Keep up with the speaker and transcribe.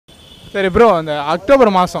சரி ப்ரோ, அந்த அக்டோபர்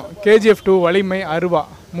மாதம் KGF 2 வலிமை அருவா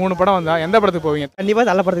 3 படம் வந்தா எந்த படத்துக்கு போவீங்க? கண்டிப்பாக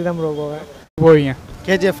நல்ல படத்துக்கு தான் ப்ரோ போவீங்க.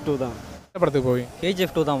 KGF 2 தான். எந்த படத்துக்கு போவீங்க?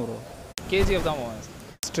 KGF 2 தான் ப்ரோ. KGF தான் போவேன்.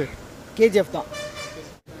 ஃபஸ்ட்டு KGF தான்.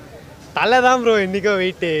 தலை தான் ப்ரோ இன்றைக்கும்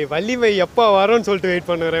வெயிட்டு. வலிமை எப்போ வரும்னு சொல்லிட்டு வெயிட்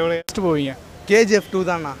பண்ணுறேன். ஃபஸ்ட்டு போவீங்க. KGF 2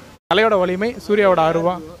 தான்ண்ணா. தலையோட வலிமை, சூர்யாவோட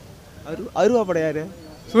அருவா. அருவா படம் யார்?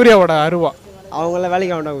 சூர்யாவோட அருவா. அவங்களாம்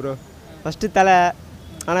வேலைக்கு ஆகணும் ப்ரோ. ஃபஸ்ட்டு தலை.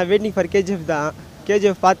 ஆனால் வெயிட்டிங் ஃபார் KGF தான்.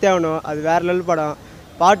 KGF பார்த்தே ஆகணும். அது வேறு லெவல் படம்.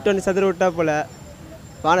 பார்ட் 1 சதுர விட்டா போல்.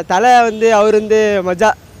 ஆனால் தலை வந்து அவர் வந்து மஜா.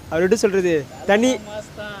 அவர் எப்படி சொல்கிறது, தனி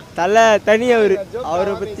தலை தனி.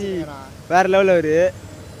 அவரை பற்றி வேறு லெவல். அவர்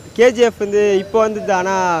KGF வந்து இப்போ வந்தது.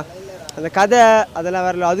 ஆனால் அந்த கதை அதெல்லாம்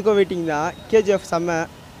வேறு லெவல். அதுக்கும் வெயிட்டிங் தான். KGF செம்ம.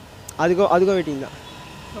 அதுக்கும் வெயிட்டிங் தான்.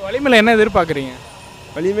 வலிமையில் என்ன எதிர்பார்க்குறீங்க?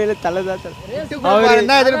 வலிமையில தலை தான். அவர்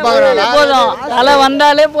என்ன எதிர்பார்க்குறாங்க? போதும், தலை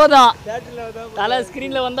வந்தாலே போதும். தலை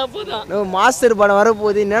ஸ்க்ரீனில் வந்தால் போதும். மாஸ்டர் படம்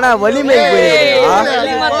வரப்போகுது. என்னன்னா வலிமை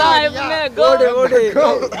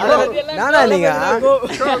நானா நீங்க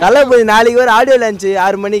தளபதி நாளைக்கு ஒரு ஆடியோ லான்ச்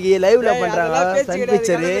 6 மணிக்கு லைவ்ல பண்றாங்க. Sun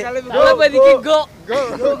picture.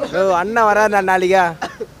 அண்ணா வராரு நாளைக்கா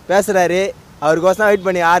பேசுறாரு. அவருக்கோசம் வெயிட்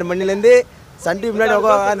பண்ணி 6 மணிலேருந்து சன் டிவி முன்னாடி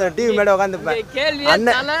உட்காந்து டிவி முன்னாடி உட்காந்துப்பேன்.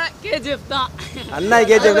 அண்ணா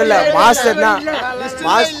KGF இல்லை, மாஸ்டர் தான்.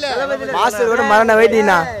 மாஸ்டர் கூட மரண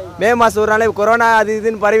வெயிட்டிங்கண்ணா. மே மாதம் ஒரு நாள் கொரோனா அது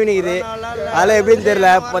இதுன்னு பரவி நிற்குது. அதெல்லாம் எப்படின்னு தெரியல.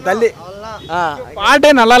 இப்போ தள்ளி பாட்டே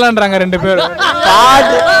நல்லா இல்லைன்றாங்க 2 பேரும்.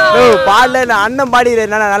 பாடல அண்ணன்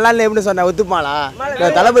பாடிக்கிறேன். நல்லா இல்லை எப்படின்னு சொன்னேன். ஒத்துப்பாளா?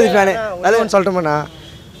 தளபதி ஃபேனு தலைவன் சொல்லிட்டோம்ண்ணா.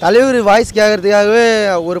 தலைவர் வாய்ஸ் கேட்கறதுக்காகவே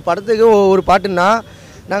ஒரு படத்துக்கு ஒரு பாட்டுன்னா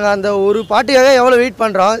நாங்கள் அந்த ஒரு பாட்டுக்காக எவ்வளோ வெயிட்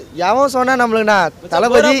பண்ணுறோம். எவன் சொன்னால் நம்மளுக்குண்ணா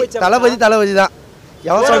தளபதி தான்.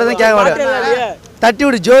 எவன் சொல்கிறதும் கேட்க மாட்டேன். தட்டி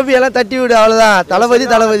விடு ஜோபியெல்லாம் தட்டி விடு, அவ்வளோதான். தளபதி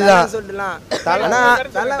தான்.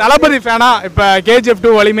 தளபதி ஃபேனா இப்போ KGF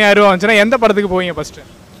 2 வலிமை அருவா வந்துச்சுன்னா எந்த படத்துக்கு போவீங்க?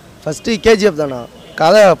 ஃபஸ்ட்டு KGF தானா.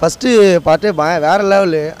 கதை ஃபஸ்ட்டு பாட்டு வேறு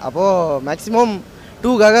லெவலு. அப்போது மேக்ஸிமம்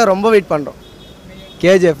 2க்காக ரொம்ப வெயிட் பண்ணுறோம்.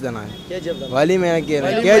 KGF தானா. வலிமை எனக்கு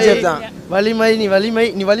KGF தான். நீ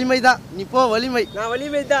வலிமை தான். நீ போ வலிமை. நான்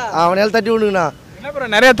வலிமை தான். அவனால தட்டி விடுங்கண்ணா. என்ன ப்ரோ,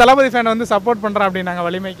 நிறைய தளபதி ஃபேன் வந்து சப்போர்ட் பண்ணுறான் அப்படின்னாங்க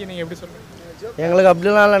வலிமைக்கு. நீங்கள் எப்படி சொல்லுங்கள்? எங்களுக்கு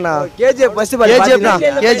அப்படிலாம் இல்லைண்ணா. KGF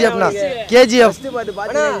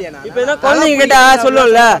இப்போ என்ன குழந்தைங்க கேட்டா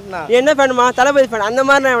சொல்லுவோம்ல, என்ன ஃபேனுமா தளபதி ஃபேன் அந்த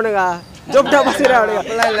மாதிரி அவனுங்க ஜோப்டா பசங்க அவனுங்க.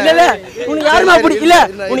 இல்லை உனக்கு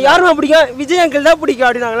யாருமா பிடிக்கும்? விஜய் அங்கிள் தான் பிடிக்கும்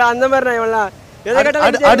அப்படின்னாங்களா? அந்த மாதிரி இவன்லாம்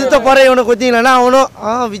அடுத்த படம் இவனை கொத்திங்களா அவனும்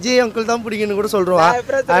விஜய் அங்கிள் தான் பிடிக்குன்னு கூட சொல்றான்.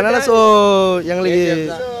 அதனால ஸோ எங்களுக்கு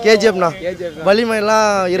KGFண்ணா. வலிமையெல்லாம்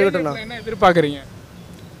இருக்கட்டும்ண்ணா. என்ன எதிர்பார்க்குறீங்க?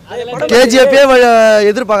 KGF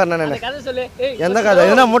எதிர்பார்க்கறேன் நான். எந்த கதை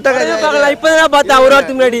என்ன முட்டை கதை பார்க்கலாம். இப்பதான் பார்த்தேன் ஒரு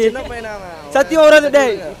வாரத்துக்கு முன்னாடி. சத்தியம் ஒரு வாரத்து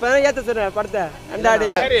இப்பதான் ஏத்த சொல்றேன் படத்தை.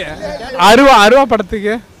 அருவா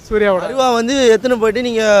படத்துக்கு சூர்யாவோட அருவா வந்து எத்தனை போயிட்டு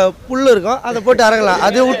நீங்க புல்லு இருக்கும் அதை போட்டு அரங்கலாம்.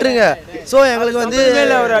 அது விட்டுருங்க. ஸோ எங்களுக்கு வந்து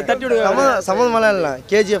தட்டி விடுங்க. சம்மந்தமெல்லாம் இல்லை.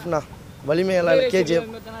 KGFண்ணா. வலிமையெல்லாம் இல்லை. KGF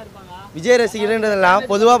விஜய் ரசிகர்ன்றதெல்லாம்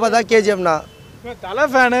பொதுவாக பார்த்தா KGFண்ணா. தலை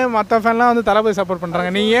ஃபேனு மற்ற ஃபேன்லாம் வந்து தளபதி சப்போர்ட்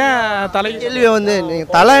பண்ணுறாங்க. நீங்கள் தலை கேள்வியை வந்து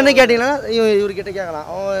நீங்கள் தலை என்ன கேட்டிங்கன்னா இவர்கிட்ட கேட்கலாம்.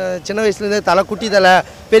 அவன் சின்ன வயசுலேருந்து தலை, குட்டி தலை,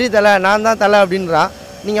 பெரிய தலை, நான் தான் தலை அப்படின்றான்.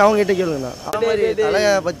 நீங்கள் அவங்ககிட்ட கேளுங்கண்ணா. அது மாதிரி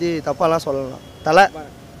தலையை பற்றி தப்பாலாம் சொல்லலாம்.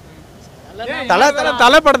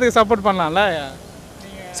 தலை படத்துக்கு சப்போர்ட் பண்ணலாம்ல.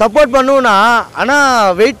 சப்போர்ட் பண்ணுவோன்னா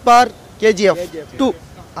ஆனால் வெயிட் ஃபார் KGF 2.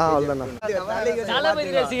 அவ்வளோதாண்ணா.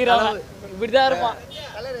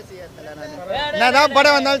 என்னதான்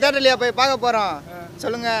படம் வந்தாலும் தேட்டர்லையா போய் பார்க்க போகிறோம்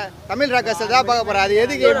சொல்லுங்க? தமிழ் ராக்கர்ஸ் தான் பார்க்க போகிறோம். அது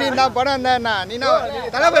எதுக்கு எப்படி இருந்தால் படம் இருந்தா என்ன? நீனா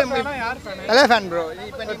தலை ஃபேன் ப்ரோ.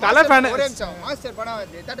 தலை ஃபேன் மாஸ்டர் படம்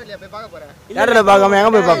தேட்டர்லையா போய் பார்க்க போகிறேன்? தேட்டரில் பார்க்காம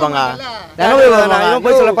எங்கே போய் பார்ப்பாங்க?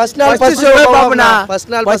 போய் சொல்ல ஃபர்ஸ்ட்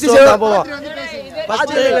நாள் போவோம்.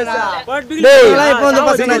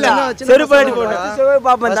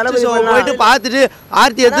 போயிட்டு பார்த்துட்டு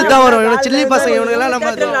ஆர்த்தி எடுத்து தான் வரும். சில்லி பசங்க இவனுங்கெல்லாம் நம்ம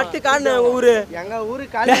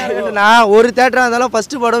ஒரு தேட்டரா இருந்தாலும்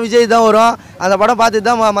ஃபர்ஸ்ட் படம் விஜய் தான் வரும். அந்த படம் பார்த்துட்டு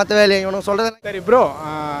தான் மற்ற வேலையை இவனுக்கு சொல்றது. சரி ப்ரோ,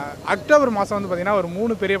 அக்டோபர் மாதம் வந்து பார்த்தீங்கன்னா ஒரு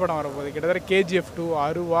 3 பெரிய படம் வரப்போகுது. கிட்டத்தட்ட KGF 2,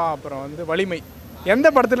 அருவா, அப்புறம் வந்து வலிமை. எந்த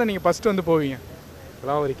படத்தில் நீங்கள் ஃபஸ்ட்டு வந்து போவீங்க?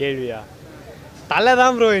 அதான் ஒரு கேள்வியா? தலை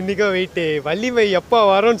தான் ப்ரோ இன்றைக்கும் வெயிட்டு. வலிமை எப்போ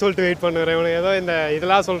வரும்னு சொல்லிட்டு வெயிட் பண்ணுறேன். இவனுக்கு ஏதோ இந்த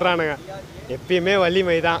இதெல்லாம் சொல்கிறானுங்க. எப்பயுமே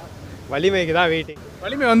வலிமை தான். வலிமைக்கு தான் வெயிட்டிங்.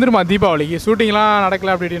 வலிமை வந்துருமா தீபாவளிக்கு? ஷூட்டிங்லாம்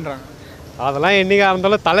நடக்கல அப்படின்றாங்க. அதெல்லாம் என்றைக்காக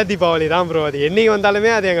இருந்தாலும் தலை தீபாவளி தான் ப்ரோ. அது என்றைக்கு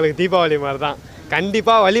வந்தாலுமே அது எங்களுக்கு தீபாவளி மாதிரி தான்.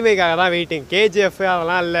 கண்டிப்பாக வலிமைக்காக தான் வெயிட்டிங். KGF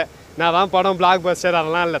அதெல்லாம் இல்லை. நான் தான் படம் பிளாக் பஸ்டர்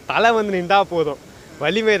அதெல்லாம் இல்லை. தலை வந்து நின்றா போதும்.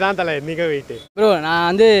 வலிமை தான் தலை என்றைக்கும் வெயிட்டு. ப்ரோ நான்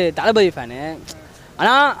வந்து தளபதி ஃபேனு.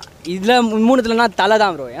 ஆனால் இதில் 3த்துலனா தலை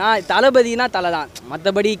தான் ப்ரோ. ஏன்னா தளபதினா தலை தான்.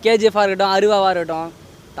 மற்றபடி KGF-ஆக இருக்கட்டும், அருவாவாக இருக்கட்டும்,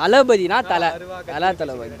 தளபதினா தலை.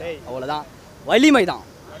 தளபதி அவ்வளோதான். வலிமை தான்.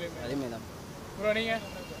 வலிமை ப்ரோ நீங்கள்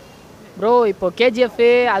ப்ரோ இப்போ கேஜிஎஃப்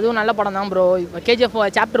அதுவும் நல்ல படம் தான் ப்ரோ. இப்போ கேஜிஎஃப்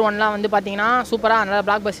சாப்டர் 1லாம் வந்து பார்த்தீங்கன்னா சூப்பராக நல்ல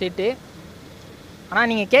பிளாக் பஸ்டர் ஹிட்டு. ஆனால்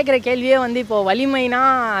நீங்கள் கேட்குற கேள்வியே வந்து இப்போ வலிமைனா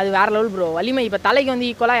அது வேறு லெவல் ப்ரோ. வலிமை இப்போ தலைக்கு வந்து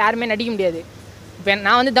ஈக்குவலாக யாருமே நடிக்க முடியாது. இப்போ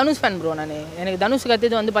நான் வந்து தனுஷ் ஃபேன் ப்ரோ. எனக்கு தனுஷுக்கு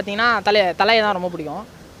அடுத்தது வந்து பார்த்தீங்கன்னா தலையை தான் ரொம்ப பிடிக்கும்.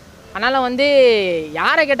 அதனால் வந்து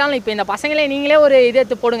யாரை கேட்டாலும் இப்போ இந்த பசங்களே நீங்களே ஒரு இது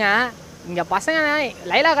எடுத்து போடுங்க. இங்கே பசங்க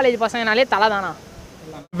லைலா காலேஜ் பசங்கனாலே தலை தானா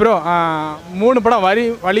ப்ரோ. 3 படம்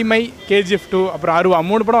வலிமை, KGF 2 அப்புறம் அருவா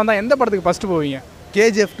 3 படம் வந்தால் எந்த படத்துக்கு ஃபஸ்ட்டு போவீங்க?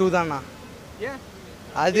 KGF 2 தானா? ஏன்?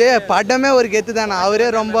 அது படமே ஒரு கெத்து தானே. அவரே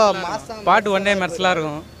ரொம்ப மாசம். பார்ட் 1 மெர்சலாக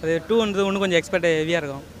இருக்கும். அது 2 வந்து இன்னும் கொஞ்சம் எக்ஸ்பெக்ட் ஹெவியாக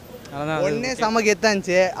இருக்கும். அதனால் 1 செம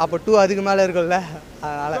கெத்தாந்துச்சு. அப்போ 2 அதுக்கு மேலே இருக்கும்ல,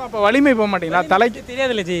 அதனால். அப்போ வலிமை போக மாட்டீங்களா? தலைக்கு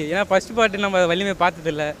தெரியாதுல்ல ஜி. ஏன்னா ஃபர்ஸ்ட் பார்ட் நம்ம வலிமை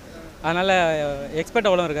பார்த்ததில்ல, அதனால்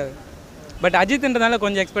எக்ஸ்பெக்ட் அவ்வளோ இருக்காது. பட் அஜித்ன்றதுனால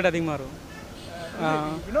கொஞ்சம் எக்ஸ்பெக்ட் அதிகமாக இருக்கும்.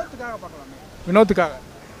 வினோத்துக்காக பார்க்கலாமே. வினோத்துக்காக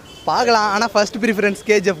பார்க்கலாம். ஆனால் ஃபர்ஸ்ட் ப்ரிஃபரன்ஸ்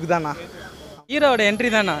KGF தானா. ஹீரோட என்ட்ரி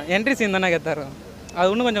தானே, என்ட்ரி சீன் தானே கெத்தாக இருக்கும்.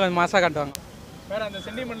 அது இன்னும் கொஞ்சம் மாசாக காட்டுவாங்க. வேறு அந்த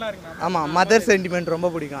சென்டிமெண்ட்லாம் இருக்குண்ணா. ஆமாம், மதர் சென்டிமெண்ட் ரொம்ப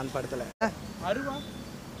பிடிக்கும் அந்த படத்தில். அருவா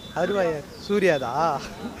அருவா யார்? சூர்யாதா?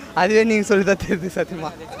 அதுவே நீங்கள் சொல்லி தான் தெரியுது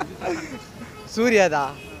சத்தியமா. சூர்யாதா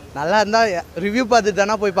நல்லா இருந்தால் ரிவ்யூ பார்த்துட்டு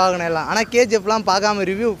தானே போய் பார்க்கணும் எல்லாம். ஆனால் KGFலாம் பார்க்காம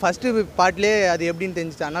ரிவ்யூ ஃபஸ்ட்டு பார்ட்லேயே அது எப்படின்னு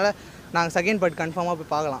தெரிஞ்சிச்சு. அதனால் நாங்கள் செகண்ட் பார்ட் கன்ஃபார்மாக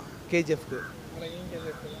போய் பார்க்கலாம் KGFக்கு.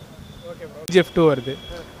 KGF 2 வருது.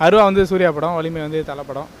 அருவா வந்து சூர்யா படம், வலிமை வந்து தலை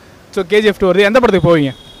படம். ஸோ KGF 2 வருது. எந்த படத்துக்கு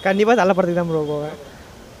போவீங்க? கண்டிப்பாக தலை படத்துக்கு தான் ப்ரோ போவேன்.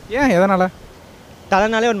 ஏன், எதனால்?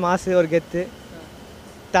 தலைனாலே ஒரு மாசு, ஒரு கெத்து.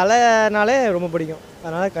 தலைனாலே ரொம்ப பிடிக்கும்.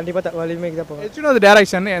 அதனால் கண்டிப்பாக வலிமைக்கு தான் போவேன். ஹெச்வினோட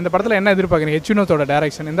டேரக்ஷன் இந்த படத்தில் என்ன எதிர்பார்க்குறீங்க? ஹெச்வினோட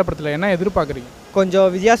டேரக்ஷன் இந்த படத்தில் என்ன எதிர்பார்க்குறீங்க? கொஞ்சம்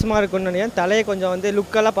வித்தியாசமாக இருக்கும்னு நினைக்கிறேன். தலையை கொஞ்சம் வந்து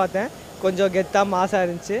லுக்கெல்லாம் பார்த்தேன், கொஞ்சம் கெத்தாக மாசாக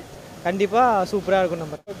இருந்துச்சு. கண்டிப்பாக சூப்பராக இருக்கும்.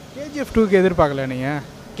 நம்ம KGF 2க்கு எதிர்பார்க்கல நீங்கள்?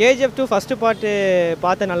 KGF 2 ஃபஸ்ட்டு பாட்டு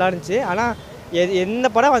பார்த்து நல்லா இருந்துச்சு. ஆனால் எந்த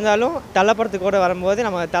படம் வந்தாலும் தலை படத்துக்கு கூட வரும்போது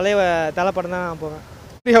நம்ம தலை படம் தான் போவேன்.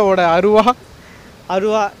 சூர்யாவோட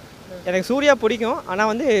அருவா எனக்கு சூர்யா பிடிக்கும். ஆனால்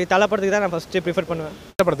வந்து தலை படத்துக்கு தான் நான் ஃபஸ்ட்டு ப்ரிஃபர் பண்ணுவேன்.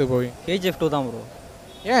 எந்த படத்துக்கு போவீங்க? KGF 2 தான் ப்ரோ.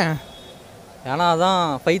 ஏன்? ஏன்னா அதான்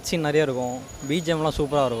ஃபைட் சீன் நிறைய இருக்கும், பிஜிஎம்லாம்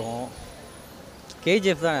சூப்பராக இருக்கும்.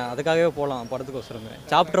 KGF தான், அதுக்காகவே போகலாம் படத்துக்கோசரமே.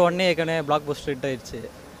 சாப்டர் 1 ஏற்கனவே பிளாக் பஸ்டர் ஹிட் ஆயிடுச்சு.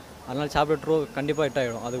 அதனால் சாப்டர் 2 கண்டிப்பாக ஹிட்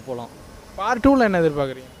ஆகிடும், அதுக்கு போகலாம். பார்ட் 2ல என்ன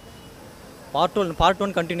எதிர்பார்க்குறீங்க? பார்ட்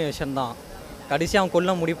 1 கண்டினியூஷன் தான். கடைசி அவன்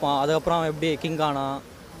கொல்ல முடிப்பான், அதுக்கப்புறம் அவன் எப்படி கிங் ஆனா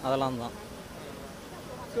அதெல்லாம் தான்.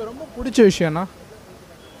 ஸோ ரொம்ப பிடிச்ச விஷயம்னா?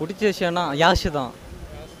 பிடிச்ச விஷயம்னா யாஷ் தான்,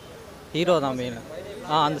 ஹீரோ தான் மெயின்.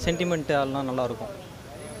 அந்த சென்டிமெண்ட் அதெல்லாம் நல்லாயிருக்கும்.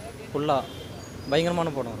 ஃபுல்லாக பயங்கரமான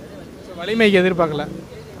படம். ஸோ வலிமைக்கு எதிர்பார்க்கல?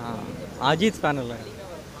 அஜித் ஃபேன் இல்லை,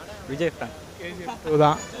 விஜய் ஃபேன். KGF 2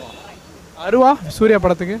 தான். அருவா சூர்யா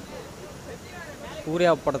படத்துக்கு?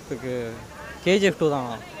 சூர்யா படத்துக்கு KGF 2 தான்.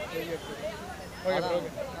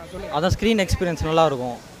 அதான் ஸ்க்ரீன் எக்ஸ்பீரியன்ஸ்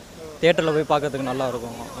நல்லாயிருக்கும், தியேட்டரில் போய் பார்க்கறதுக்கு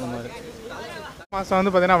நல்லாயிருக்கும். அந்த மாதிரி மாதம்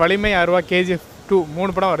வந்து பார்த்தீங்கன்னா வலிமை, அருவா, KGF 2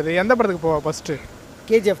 3 படம் வருது. எந்த படத்துக்கு போவா ஃபஸ்ட்டு?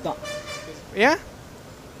 KGF தான். ஏன்?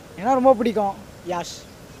 ஏன்னா ரொம்ப பிடிக்கும் யாஷ்.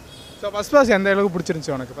 ஸோ ஃபஸ்ட் பார்ட் எந்த அளவுக்கு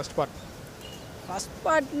பிடிச்சிருந்துச்சி உனக்கு? ஃபஸ்ட்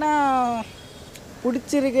பார்ட்னா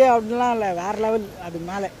பிடிச்சிருக்கு அப்படின்லாம் இல்லை, வேறு லெவல். அது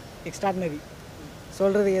மேலே எக்ஸ்ட்ராடினரி,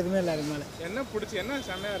 சொல்கிறதுக்கு எதுவுமே இல்லை. அது மேலே என்ன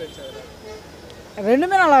செம்மையாக இருந்துச்சு அதில்?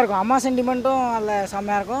 ரெண்டுமே நல்லாயிருக்கும். அம்மா சென்டிமெண்ட்டும் அதில்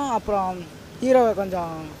செம்மையாக இருக்கும். அப்புறம் ஹீரோவை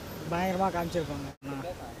கொஞ்சம் பயங்கரமாக காமிச்சிருப்பாங்க.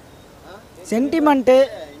 சென்டிமெண்ட்டு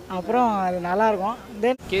அப்புறம் அது நல்லாயிருக்கும்.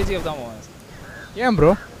 தென் KGF தான் போவேன். ஏன்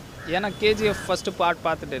ப்ரோ? ஏன்னா KGF ஃபஸ்ட்டு பார்ட்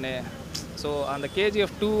பார்த்துட்டேனே. ஸோ அந்த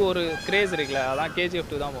KGF 2 ஒரு கிரேஸ் இருக்குல்ல, அதான் KGF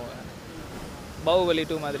 2 தான் போவேன். பாகுபலி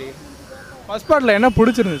 2 மாதிரி. ஃபஸ்ட் பார்ட்டில் என்ன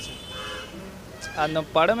பிடிச்சிருந்துச்சு? அந்த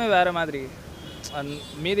படமே வேறு மாதிரி.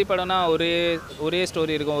 மீதி படம்னா ஒரே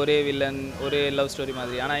ஸ்டோரி இருக்கும், ஒரே வில்லன், ஒரே லவ் ஸ்டோரி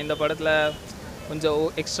மாதிரி. ஆனால் இந்த படத்தில் கொஞ்சம்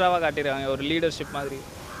எக்ஸ்ட்ராவாக காட்டியிருக்காங்க, ஒரு லீடர்ஷிப் மாதிரி.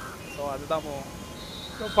 ஸோ அதுதான் போவோம்.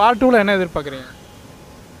 ஸோ பார்ட் 2ல் என்ன எதிர்பார்க்குறீங்க?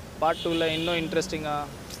 பார்ட் 2ல் இன்னும் இன்ட்ரெஸ்டிங்காக,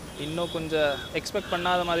 இன்னும் கொஞ்சம் எக்ஸ்பெக்ட்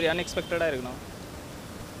பண்ணாத மாதிரி அன்எக்ஸ்பெக்டடாக இருக்கணும்.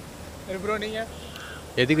 சரி ப்ரோ, நீங்கள்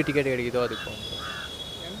எதுக்கு டிக்கெட் கிடைக்குதோ அதுக்கு போவோம்.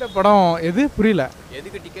 எந்த படம்? எது புரியல?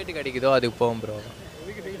 எதுக்கு டிக்கெட் கிடைக்குதோ அதுக்கு போவோம் ப்ரோ.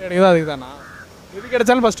 எதுக்கு டிக்கெட் கிடைக்குதோ அதுக்கு தானா? எது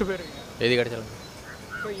கிடைச்சாலும் ஃபஸ்ட்டு போயிருவீங்க? எது கிடைச்சாலும்.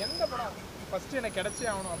 ஸோ எந்த படம் ஃபஸ்ட்டு எனக்கு கிடைச்சே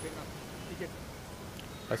ஆகணும் அப்படின்னா டிக்கெட்?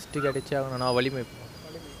 ஃபஸ்ட்டு கிடைச்சே ஆகணும்னா வலிமை.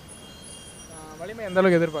 வலிமை எந்த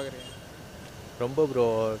அளவுக்கு எதிர்பார்க்குறீங்க? ரொம்ப ப்ரோ,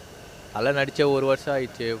 அதெல்லாம் நடித்த 1 வருஷம்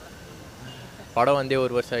ஆயிடுச்சு, படம் வந்தே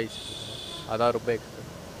 1 வருஷம் ஆயிடுச்சு. அதான் ரொம்ப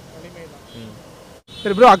வலிமை தான்.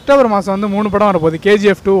 சரி ப்ரோ, அக்டோபர் மாதம் வந்து 3 படம் வரப்போகுது.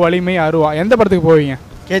 KGF 2, வலிமை, அருவா. எந்த படத்துக்கு போவீங்க?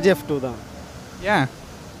 KGF 2 தான். ஏன்?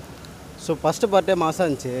 ஸோ ஃபஸ்ட்டு பார்ட்டே மாதம்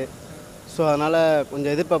இருந்துச்சு. ஸோ அதனால்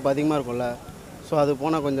கொஞ்சம் எதிர்பார்ப்பு அதிகமாக இருக்கும்ல. ஸோ அது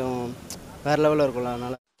போனால் கொஞ்சம் வேறு லெவலில் இருக்கும்ல.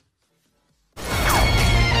 அதனால்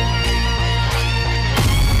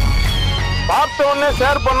பார்த்த உடனே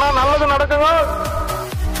ஷேர் பண்ணால் நல்லது நடக்குங்க.